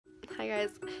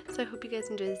guys, so I hope you guys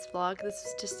enjoy this vlog. This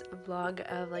is just a vlog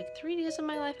of like 3 days of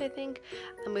my life, I think.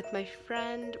 I'm with my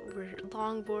friend, we're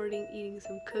longboarding, eating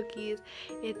some cookies.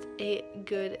 It's a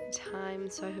good time,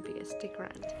 so I hope you guys stick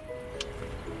around.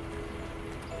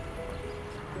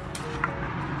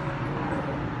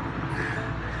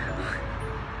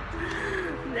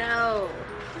 No,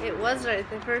 it was right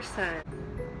the first time.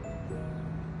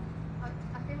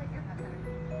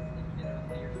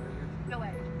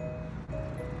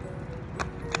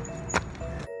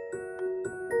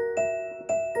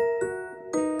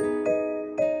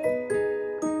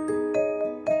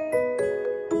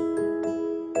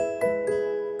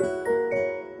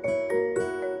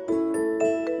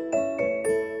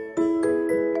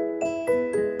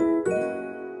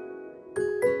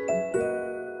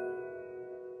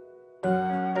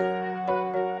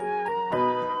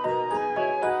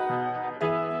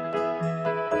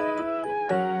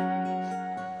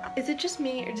 Is it just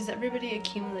me, or does everybody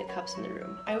accumulate cups in the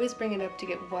room? I always bring it up to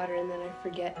get water and then I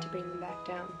forget to bring them back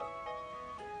down.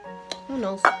 Who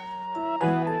knows?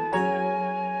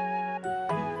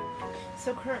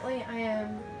 So currently I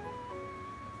am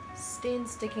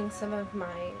sticking some of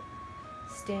my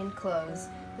stained clothes.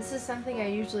 This is something I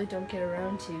usually don't get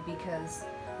around to because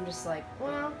I'm just like,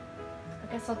 well,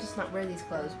 I guess I'll just not wear these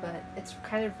clothes, but it's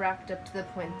kind of wrapped up to the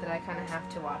point that I kind of have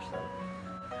to wash them.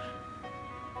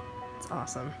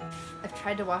 Awesome. I've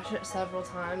tried to wash it several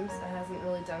times. It hasn't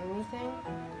really done anything.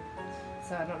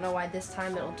 So I don't know why this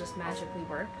time it'll just magically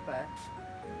work, but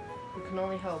you can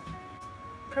only hope.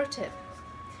 Pro tip: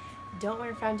 don't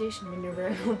wear foundation when you're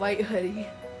wearing a white hoodie.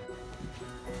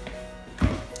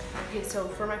 Okay, so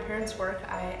for my parents' work,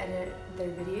 I edit their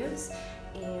videos,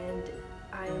 and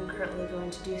I am currently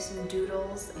going to do some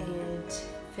doodles and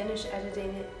finish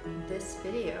editing this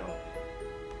video.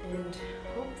 And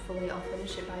hopefully I'll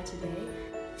finish it by today.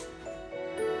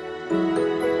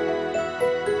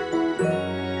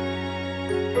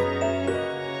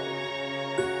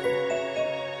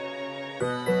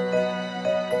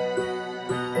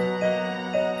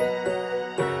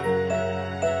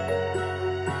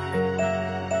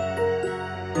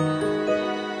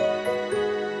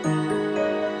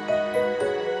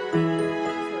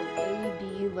 So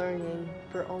A-B learning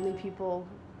for only people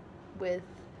with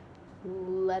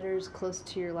letters close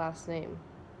to your last name.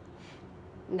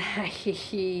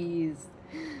 Nice.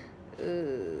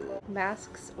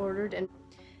 Masks ordered, and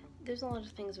there's a lot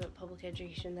of things about public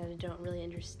education that I don't really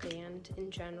understand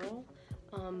in general,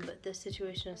 but this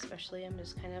situation especially, I'm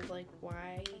just kind of like,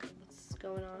 why? What's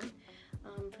going on?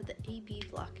 For the AB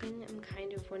blocking, I'm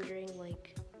kind of wondering,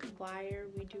 like, why are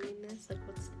we doing this? Like,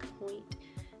 what's the point?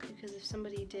 Because if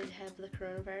somebody did have the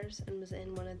coronavirus and was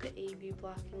in one of the AB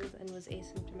blockings and was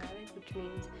asymptomatic, which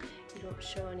means you don't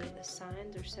show any of the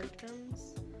signs or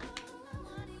symptoms,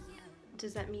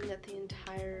 does that mean that the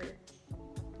entire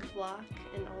block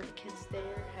and all the kids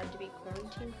there had to be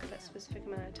quarantined for that specific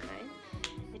amount of time?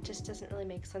 It just doesn't really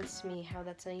make sense to me how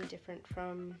that's any different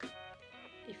from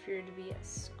if you're to be at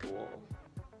school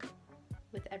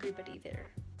with everybody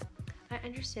there. I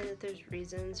understand that there's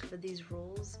reasons for these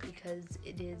rules because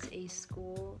it is a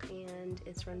school and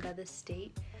it's run by the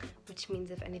state, which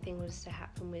means if anything was to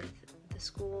happen with the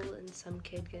school and some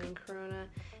kid getting corona,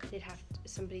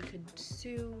 somebody could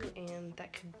sue, and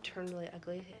that could turn really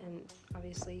ugly, and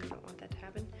obviously you don't want that to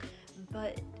happen.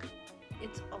 But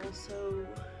it's also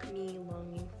me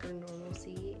longing for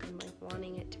normalcy and like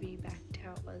wanting it to be back to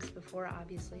how it was before.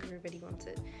 Obviously everybody wants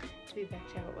it to be back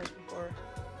to how it was before.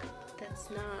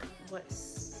 That's not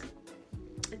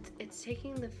it's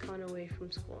taking the fun away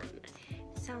from school, and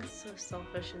it sounds so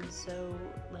selfish and so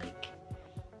like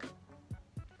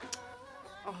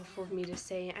awful of me to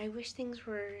say. I wish things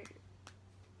were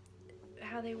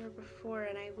how they were before,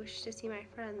 and I wish to see my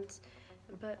friends,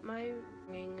 but my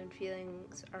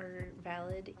feelings are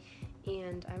valid,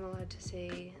 and I'm allowed to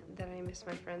say that I miss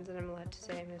my friends, and I'm allowed to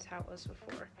say I miss how it was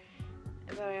before.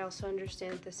 But I also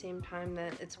understand at the same time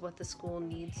that it's what the school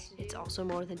needs. It's also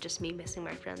more than just me missing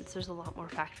my friends. There's a lot more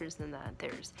factors than that.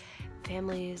 There's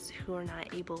families who are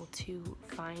not able to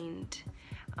find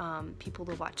people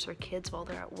to watch their kids while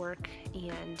they're at work,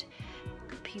 and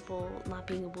people not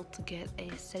being able to get a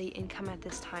steady income at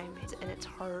this time. And it's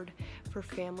hard for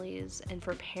families and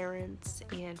for parents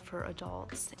and for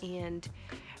adults and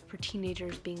for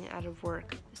teenagers being out of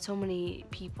work. So many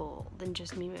people than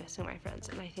just me missing my friends,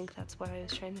 and I think that's what I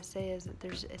was trying to say, is that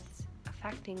it's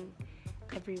affecting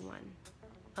everyone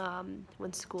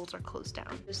when schools are closed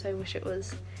down. Just I wish it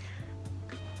was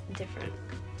different.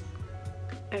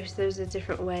 I wish there's a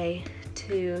different way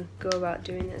to go about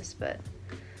doing this, but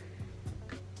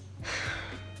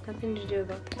nothing to do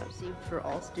about that. Received for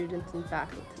all students and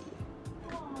faculty.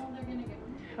 Oh, they're gonna get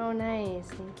one. How nice,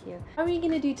 thank you. How are you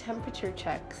gonna do temperature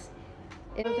checks?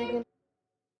 Are they gonna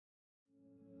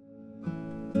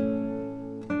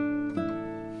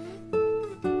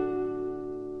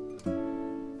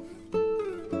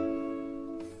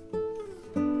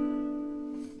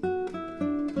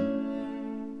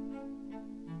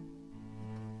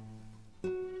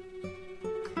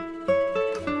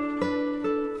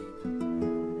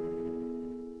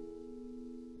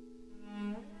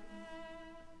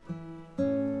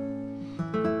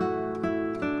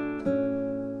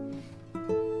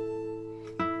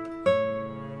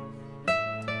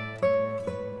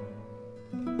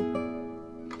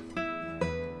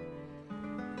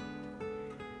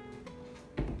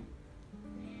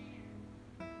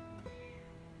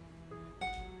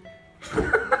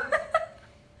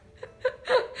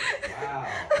Wow.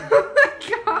 Oh my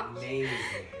gosh. Amazing.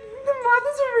 The moth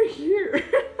is over here.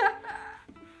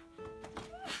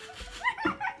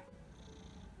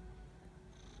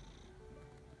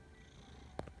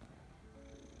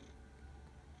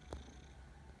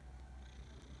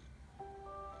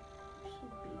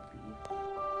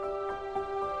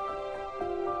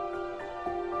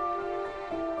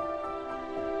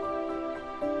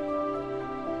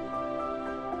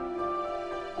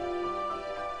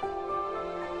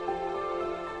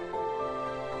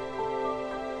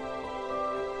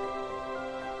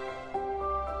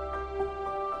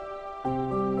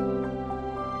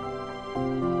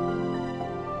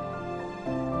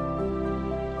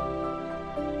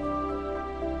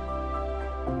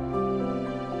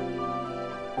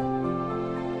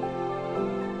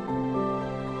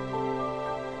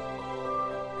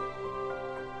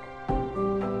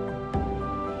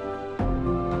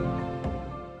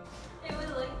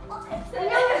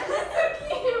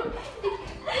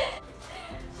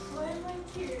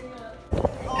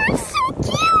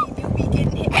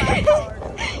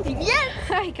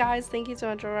 Hi guys, thank you so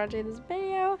much for watching this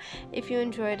video. If you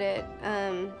enjoyed it,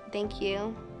 thank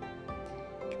you.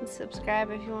 You can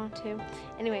subscribe if you want to.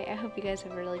 Anyway, I hope you guys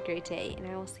have a really great day, and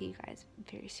I will see you guys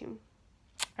very soon.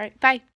 Alright, bye!